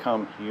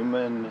become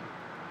human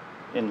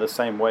in the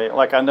same way?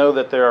 Like, I know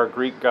that there are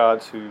Greek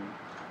gods who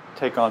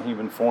take on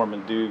human form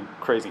and do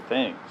crazy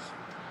things.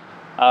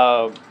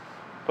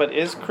 But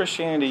is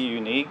Christianity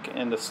unique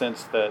in the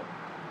sense that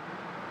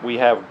we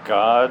have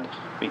God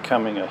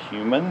becoming a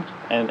human,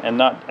 and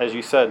not, as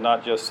you said,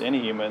 not just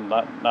any human,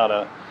 not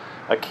a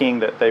king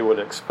that they would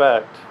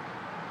expect,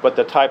 but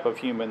the type of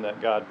human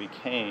that God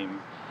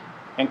became?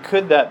 And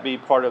could that be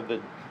part of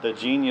the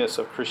genius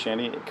of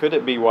Christianity? Could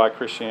it be why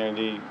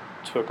Christianity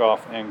took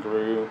off and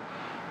grew?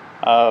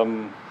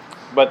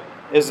 But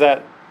is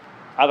that,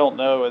 I don't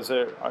know,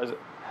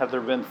 have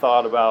there been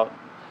thought about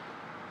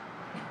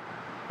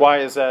why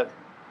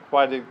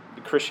did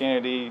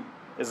Christianity,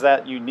 is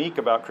that unique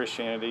about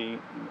Christianity?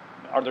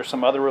 Are there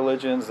some other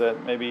religions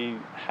that maybe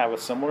have a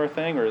similar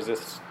thing, or is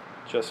this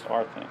just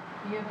our thing?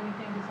 Do you have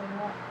anything to say to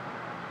that?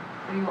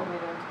 Or do you want me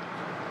to?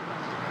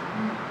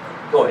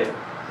 Go ahead.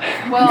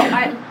 Well,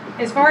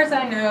 as far as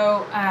I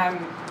know,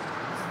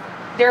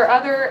 there are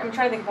other, I'm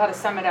trying to think of how to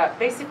sum it up.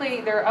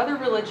 Basically, there are other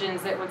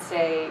religions that would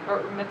say,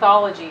 or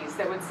mythologies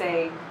that would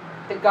say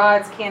that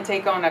gods can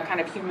take on a kind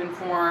of human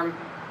form,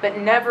 but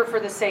never for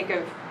the sake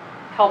of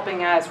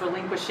helping us,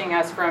 relinquishing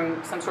us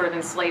from some sort of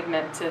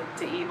enslavement to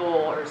evil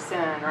or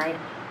sin, right?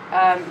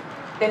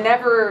 They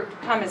never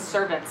come as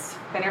servants.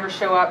 They never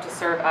show up to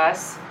serve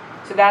us.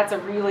 So that's a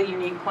really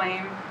unique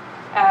claim.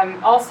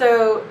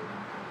 Also,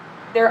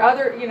 there are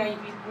other, you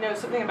know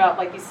something about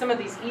like some of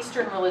these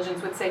Eastern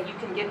religions would say you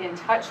can get in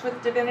touch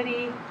with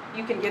divinity,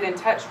 you can get in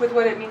touch with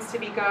what it means to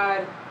be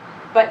God,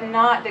 but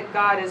not that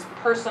God is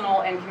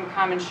personal and can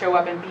come and show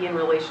up and be in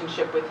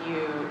relationship with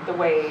you the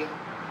way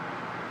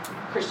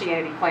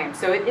Christianity claims.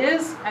 So it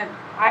is,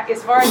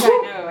 as far as I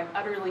know, an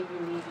utterly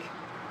unique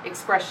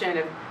expression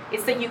of,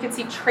 it's that you can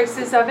see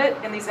traces of it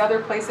in these other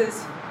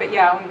places, but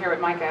yeah, I want to hear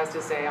what Micah has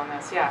to say on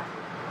this, yeah.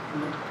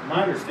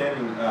 My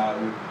understanding with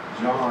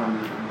John,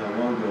 the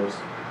Logos,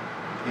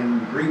 in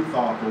Greek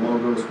thought, the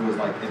Logos was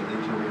like an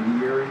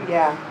intermediary.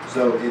 Yeah.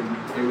 So it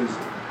was,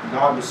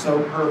 God was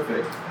so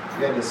perfect,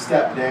 he had to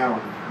step down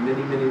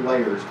many, many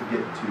layers to get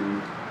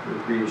to the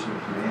creation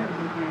of humanity.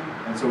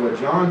 Mm-hmm. And so what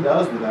John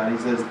does with that, he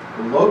says,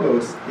 the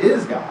Logos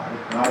is God,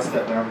 and I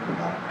step down from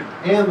God.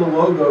 And the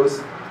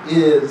Logos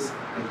is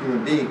a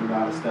human being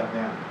without a step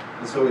down.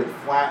 And so it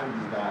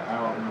flattens that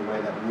out in a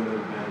way that would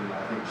have been,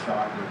 I think,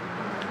 shocking.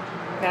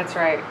 That's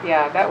right.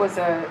 Yeah, that was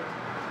a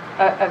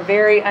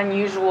very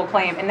unusual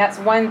claim. And that's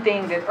one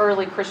thing that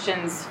early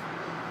Christians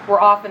were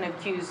often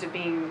accused of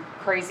being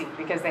crazy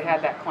because they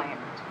had that claim.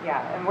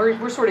 Yeah, and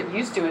we're sort of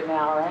used to it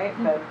now, right?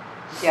 But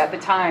yeah, at the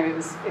time it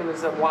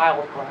was a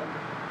wild claim.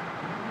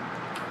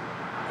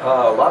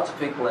 Lots of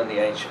people in the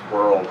ancient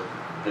world,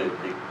 the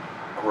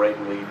great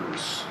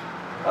leaders,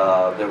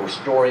 there were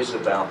stories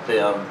about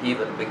them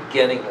even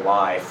beginning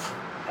life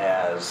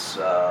as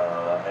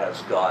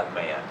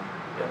God-man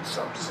in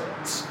some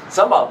sense.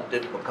 Some of them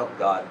didn't become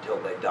God until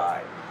they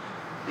died,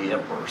 the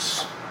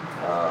emperors.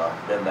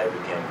 Then they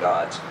became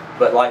gods.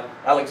 But like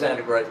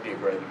Alexander the Great would be a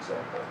great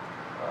example.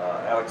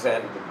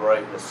 Alexander the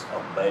Great was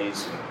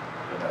amazing,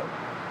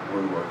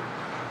 ruler.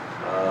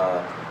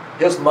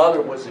 His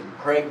mother was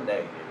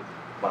impregnated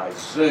by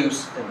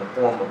Zeus in the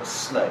form of a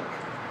snake.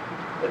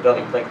 They don't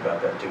even think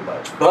about that too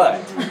much.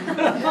 But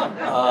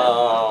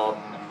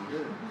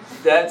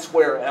that's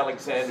where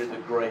Alexander the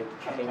Great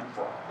came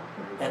from.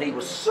 And he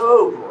was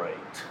so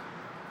great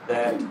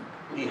that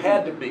he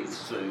had to be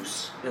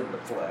Zeus in the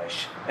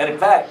flesh. And in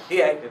fact,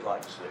 he acted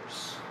like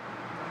Zeus.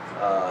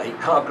 He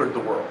conquered the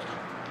world.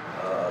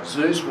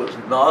 Zeus was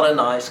not a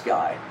nice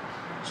guy.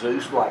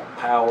 Zeus liked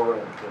power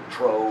and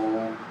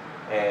control,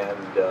 and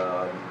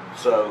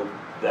so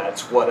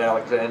that's what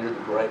Alexander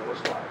the Great was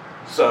like.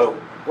 So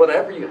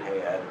whatever you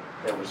had,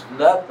 there was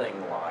nothing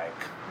like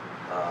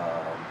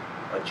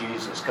a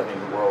Jesus coming to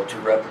the world to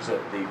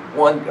represent the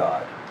one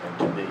God and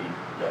to be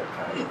that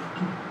kind of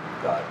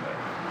God-man.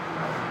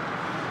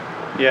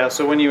 Yeah,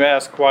 so when you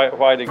ask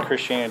why did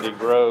Christianity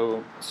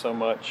grow so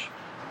much,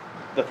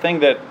 the thing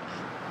that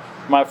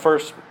my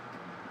first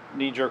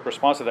knee-jerk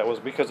response to that was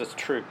because it's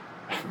true.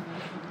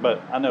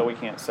 But I know we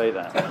can't say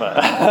that.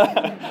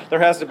 But there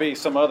has to be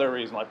some other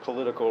reason, like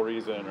political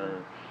reason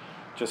or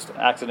just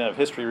accident of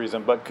history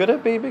reason. But could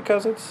it be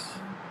because it's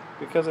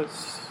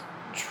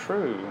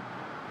true?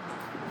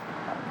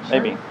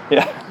 Maybe.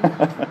 Yeah.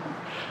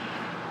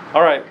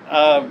 All right.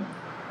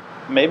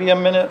 Maybe a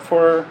minute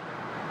for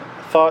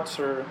thoughts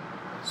or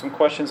some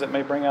questions that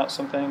may bring out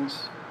some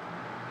things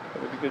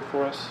that would be good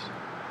for us.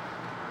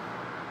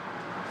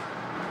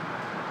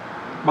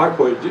 My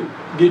question,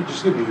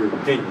 just give me your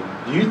opinion.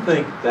 Do you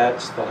think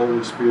that's the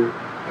Holy Spirit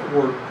at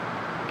work?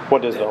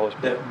 What is the Holy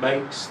Spirit? That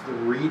makes the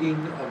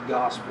reading of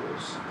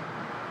Gospels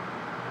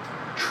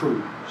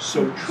true,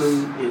 so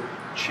true it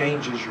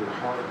changes your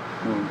heart.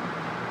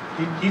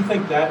 Do you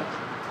think that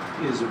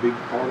is a big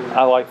part of it?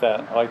 I like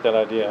that. I like that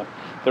idea.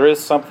 There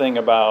is something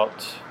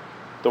about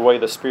the way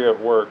the Spirit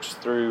works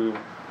through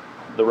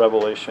the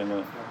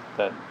revelation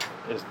that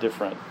is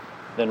different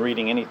than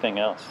reading anything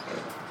else.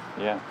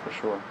 Yeah, for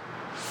sure.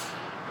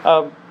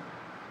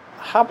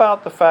 How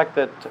about the fact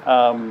that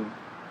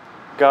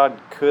God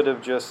could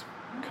have just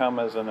come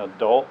as an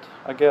adult,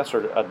 I guess,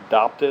 or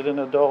adopted an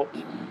adult?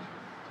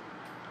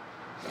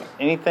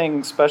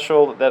 Anything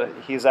special that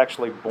he's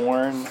actually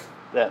born,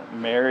 that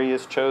Mary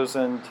is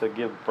chosen to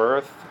give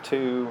birth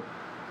to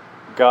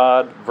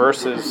God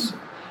versus,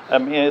 I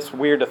mean, it's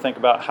weird to think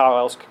about how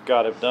else could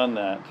God have done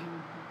that.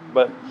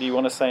 But do you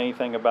want to say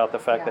anything about the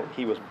fact that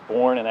he was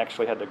born and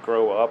actually had to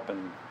grow up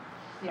and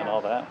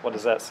all that? What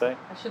does that say?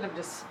 I should have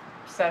just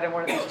sat in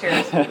one of these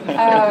chairs.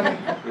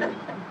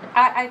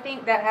 I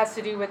think that has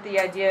to do with the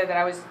idea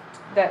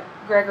that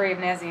Gregory of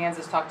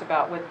Nazianzus talked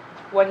about, with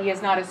what he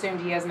has not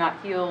assumed, he has not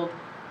healed.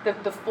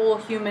 The full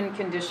human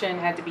condition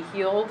had to be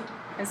healed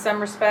in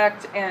some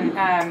respect. And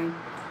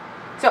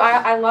so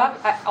I love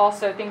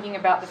also thinking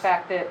about the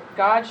fact that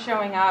God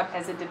showing up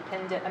as an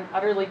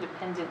utterly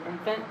dependent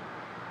infant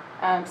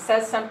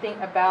says something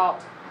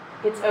about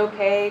it's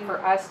okay for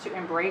us to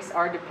embrace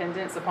our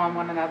dependence upon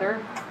one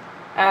another.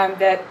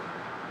 That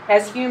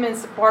as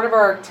humans, part of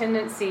our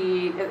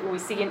tendency we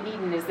see in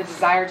Eden is the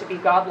desire to be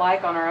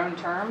godlike on our own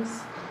terms.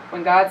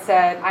 When God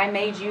said, I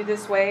made you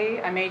this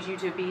way, I made you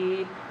to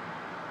be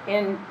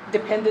in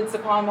dependence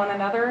upon one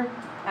another.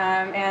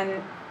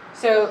 And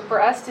so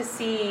for us to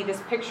see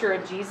this picture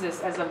of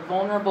Jesus as a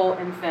vulnerable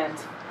infant,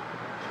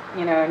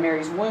 in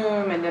Mary's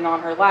womb and then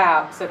on her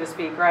lap, so to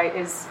speak, right,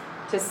 is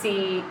to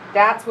see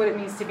that's what it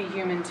means to be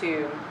human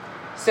too.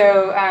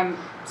 So,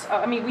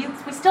 I mean,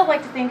 we still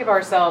like to think of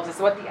ourselves as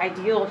what the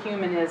ideal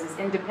human is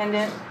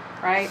independent,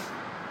 right?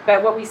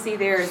 But what we see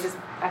there is this,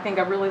 I think,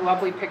 a really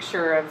lovely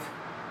picture of,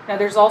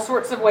 there's all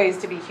sorts of ways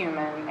to be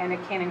human, and it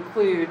can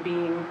include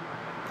being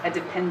a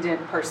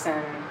dependent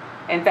person.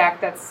 In fact,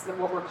 that's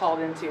what we're called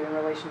into in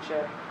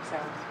relationship. So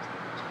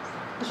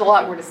there's a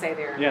lot more to say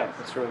there. Yeah,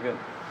 that's really good.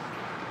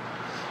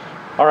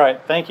 All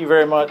right, thank you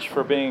very much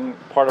for being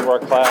part of our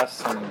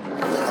class and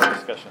our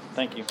discussion.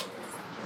 Thank you.